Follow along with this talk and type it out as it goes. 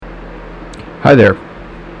Hi there.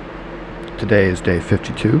 Today is day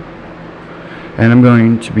 52, and I'm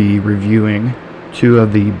going to be reviewing two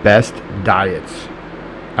of the best diets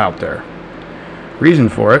out there. Reason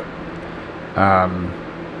for it,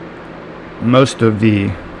 most of the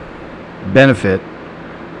benefit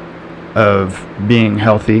of being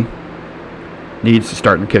healthy needs to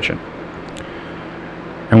start in the kitchen.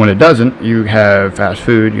 And when it doesn't, you have fast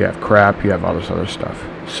food, you have crap, you have all this other stuff.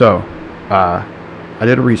 So, I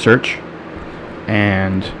did a research,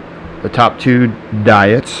 and the top two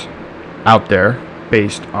diets out there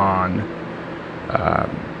based on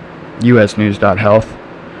usnews.health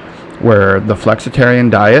were the Flexitarian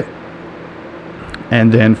diet,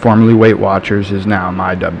 and then formerly Weight Watchers is now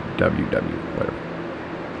my WW, whatever.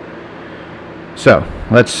 So,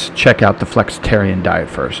 let's check out the Flexitarian diet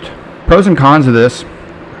first. Pros and cons of this.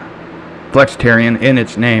 Flexitarian, in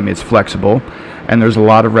its name, is flexible, and there's a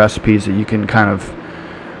lot of recipes that you can kind of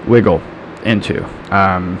wiggle into.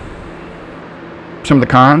 Some of the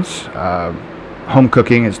cons, home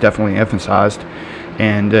cooking is definitely emphasized,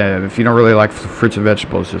 and if you don't really like fruits and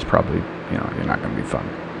vegetables, it's probably, you're not going to be fun.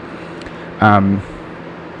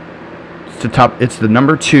 It's the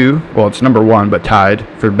number two, well, it's number one, but tied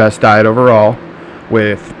for best diet overall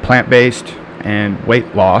with plant-based and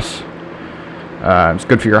weight loss. It's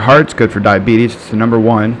good for your heart, it's good for diabetes. It's the number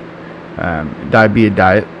one diabetes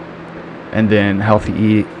diet, and then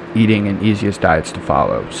healthy eating and easiest diets to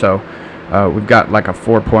follow. So we've got like a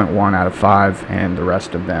 4.1 out of 5, and the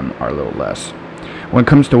rest of them are a little less. When it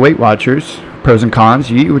comes to Weight Watchers, pros and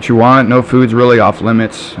cons: you eat what you want, no food's really off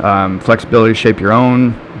limits, flexibility to shape your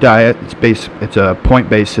own diet. It's a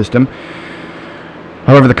point-based system.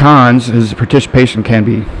 However, the cons is participation can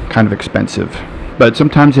be kind of expensive, but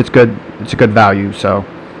sometimes it's good. It's a good value. So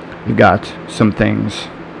you've got some things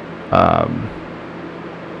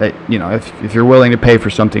that, if you're willing to pay for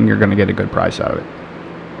something, you're going to get a good price out of it.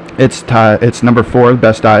 It's number 4,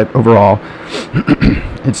 best diet overall.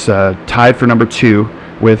 It's tied for number 2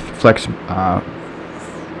 with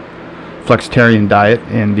Flexitarian diet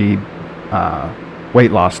and the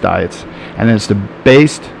weight loss diets, and it's the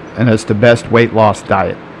best weight loss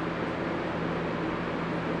diet.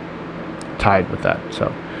 Tied with that.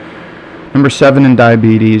 So number 7 in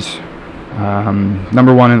diabetes,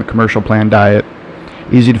 number 1 in the commercial plan diet,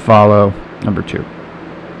 easy to follow, number 2.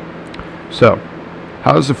 So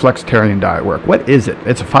how does the Flexitarian diet work? What is it?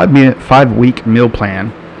 It's a 5-week meal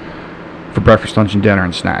plan for breakfast, lunch, and dinner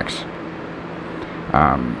and snacks.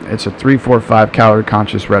 It's a 3-4-5 calorie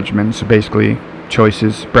conscious regimen. So basically,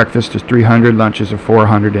 choices: breakfast is 300, lunches are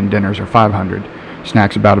 400, and dinners are 500.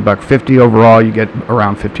 Snacks about $1.50. Overall, you get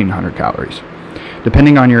around 1,500 calories.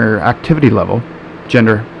 Depending on your activity level,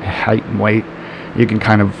 gender, height, and weight, you can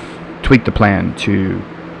kind of tweak the plan to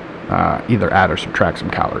either add or subtract some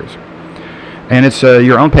calories. And it's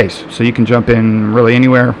your own pace, so you can jump in really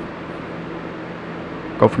anywhere,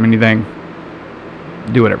 go from anything,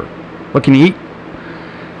 do whatever. What can you eat?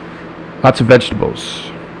 Lots of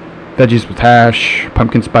vegetables. Veggies with hash,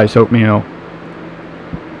 pumpkin spice oatmeal,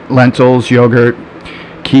 lentils, yogurt,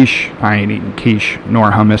 quiche. I ain't eating quiche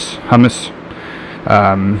nor hummus.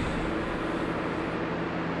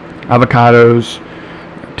 Avocados,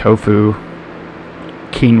 tofu,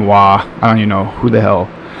 quinoa. I don't even know who the hell.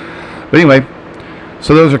 But anyway,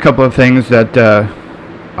 so those are a couple of things that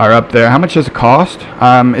are up there. How much does it cost?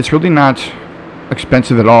 It's really not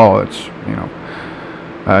expensive at all. It's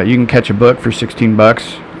you can catch a book for $16.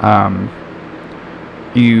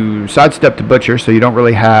 You sidestep the butcher, so you don't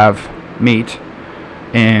really have meat,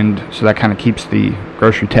 and so that kind of keeps the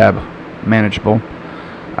grocery tab manageable.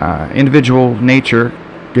 Individual nature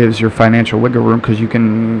gives your financial wiggle room because you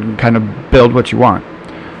can kind of build what you want.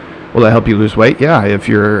 Will that help you lose weight? Yeah, if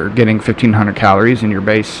you're getting 1,500 calories and your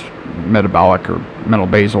base metabolic or mental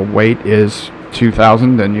basal weight is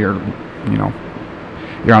 2,000, then you're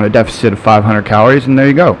on a deficit of 500 calories, and there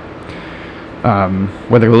you go.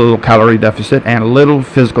 With a little calorie deficit and a little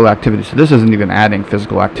physical activity. So this isn't even adding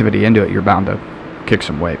physical activity into it. You're bound to kick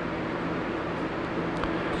some weight.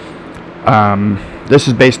 This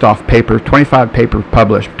is based off 25 papers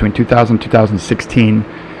published between 2000 and 2016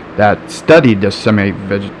 that studied this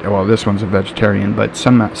this one's a vegetarian, but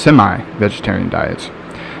semi-vegetarian diets.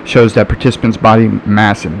 Shows that participants' body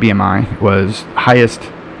mass and BMI was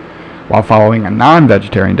highest while following a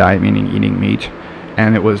non-vegetarian diet, meaning eating meat,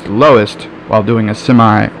 and it was lowest while doing a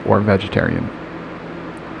semi or vegetarian.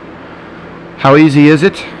 How easy is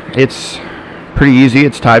it? It's pretty easy.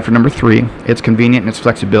 It's tied for number 3. It's convenient in its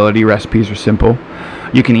flexibility. Recipes are simple.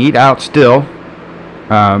 You can eat out still,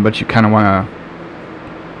 but you kind of want to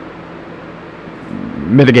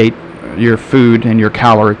mitigate your food and your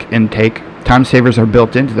caloric intake Time savers are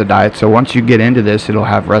built into the diet, so once you get into this, it'll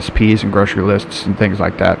have recipes and grocery lists and things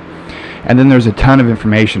like that. And then there's a ton of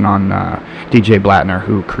information on DJ Blattner,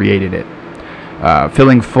 who created it.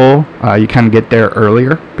 Feeling full, you kind of get there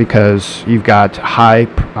earlier because you've got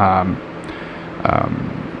high-packed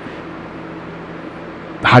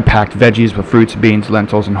veggies with fruits, beans,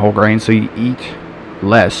 lentils, and whole grains, so you eat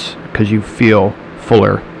less because you feel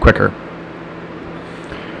fuller quicker.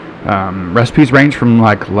 Recipes range from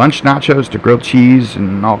like lunch nachos to grilled cheese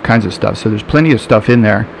and all kinds of stuff, so there's plenty of stuff in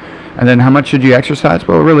there. And then how much should you exercise?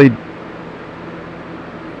 Well, really,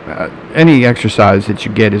 any exercise that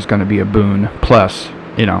you get is going to be a boon, plus,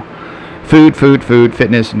 food,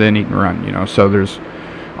 fitness, and then eat and run, so there's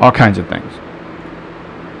all kinds of things.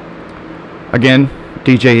 Again,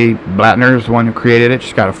 DJ Blattner is the one who created it.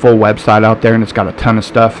 She's got a full website out there, and it's got a ton of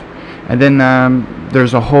stuff. And then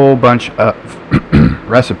there's a whole bunch of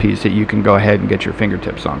recipes that you can go ahead and get your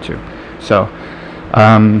fingertips onto. So,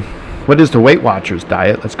 what is the Weight Watchers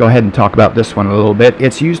diet? Let's go ahead and talk about this one a little bit.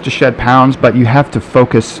 It's used to shed pounds, but you have to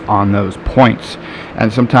focus on those points,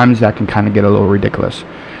 and sometimes that can kind of get a little ridiculous.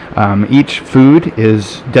 Each food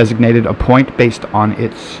is designated a point based on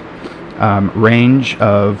its range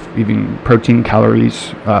of even protein,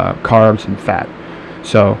 calories, carbs, and fat.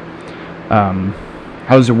 So,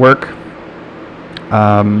 how does it work?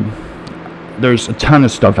 There's a ton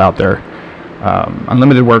of stuff out there.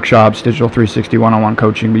 Unlimited workshops, digital 360 one-on-one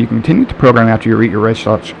coaching, but you can continue to program after you reach your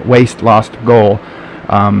waist loss goal,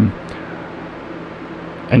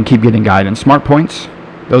 and keep getting guidance. Smart points,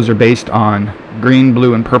 those are based on green,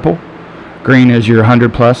 blue, and purple. Green is your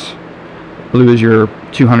 100 plus, blue is your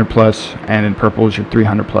 200 plus, and in purple is your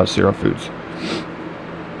 300 plus zero foods.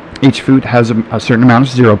 Each food has a certain amount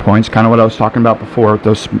of 0 points, kind of what I was talking about before,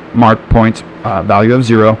 those smart points, value of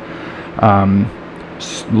 0.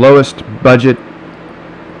 Lowest budget,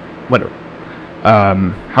 whatever.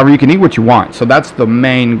 However, you can eat what you want. So that's the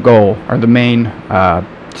main goal, or the main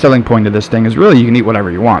selling point of this thing is really you can eat whatever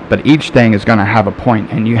you want, but each thing is going to have a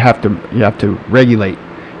point, and you have to regulate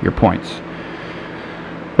your points.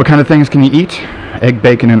 What kind of things can you eat? Egg,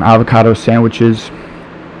 bacon, and avocado sandwiches,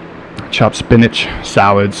 chopped spinach,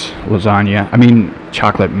 salads, lasagna.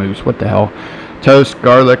 Chocolate mousse. What the hell? Toast,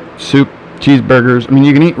 garlic, soup, cheeseburgers.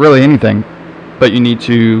 You can eat really anything, but you need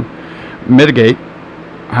to mitigate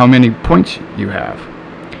how many points you have.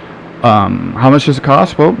 How much does it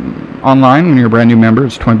cost? Well, online, when you're a brand new member,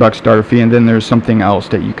 it's $20 starter fee, and then there's something else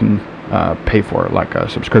that you can pay for, like a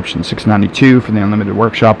subscription, $6.92 for the unlimited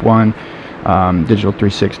workshop one. Digital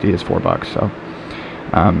 360 is $4. So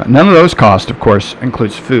none of those costs, of course,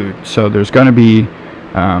 includes food. So there's going to be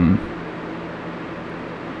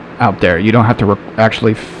out there. You don't have to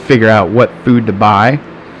actually figure out what food to buy.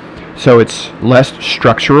 So it's less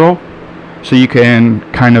structural. So you can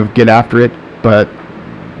kind of get after it, but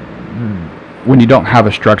when you don't have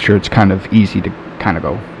a structure, it's kind of easy to kind of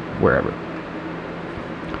go wherever.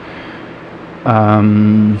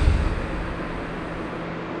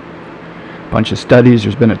 Bunch of studies.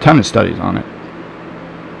 There's been a ton of studies on it.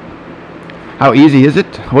 How easy is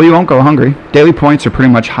it? Well, you won't go hungry. Daily points are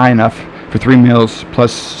pretty much high enough for 3 meals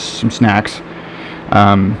plus some snacks.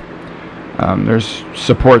 There's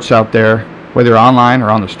supports out there, whether online or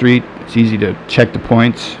on the street. It's easy to check the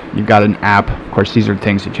points. You've got an app. Of course, these are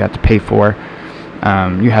things that you have to pay for.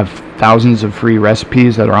 You have thousands of free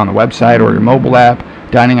recipes that are on the website or your mobile app.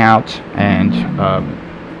 Dining out and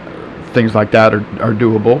things like that are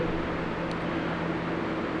doable.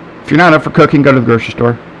 If you're not up for cooking, go to the grocery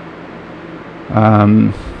store.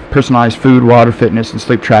 Personalized food, water, fitness, and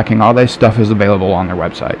sleep tracking, all that stuff is available on their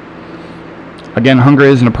website. Again, hunger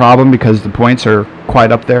isn't a problem because the points are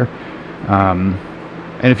quite up there. And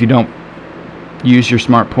if you don't use your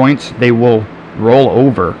smart points, they will roll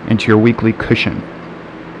over into your weekly cushion.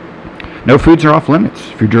 No foods are off limits.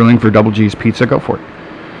 If you're drilling for Double G's pizza, go for it.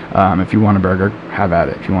 If you want a burger, have at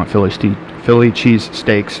it. If you want Philly cheese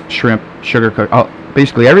steaks, shrimp, sugar cook,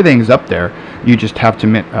 basically everything is up there. You just have to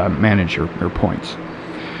manage your points.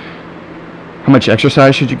 How much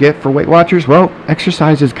exercise should you get for Weight Watchers? Well,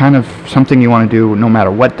 exercise is kind of something you want to do no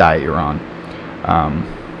matter what diet you're on.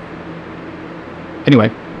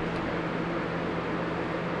 Anyway,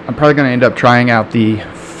 I'm probably going to end up trying out the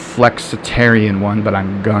Flexitarian one, but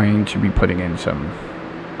I'm going to be putting in some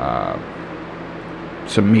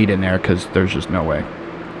meat in there because there's just no way.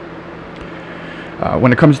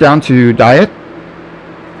 When it comes down to diet,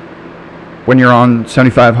 when you're on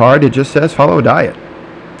 75 hard, it just says follow a diet.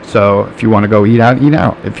 So if you want to go eat out, eat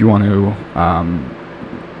out. If you want to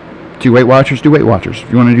do Weight Watchers, do Weight Watchers. If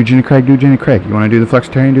you want to do Jenny Craig, do Jenny Craig. You want to do the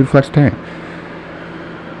Flexitarian, do the Flexitarian.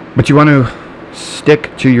 But you want to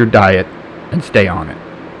stick to your diet and stay on it.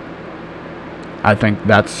 I think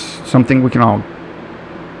that's something we can all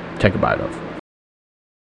take a bite of.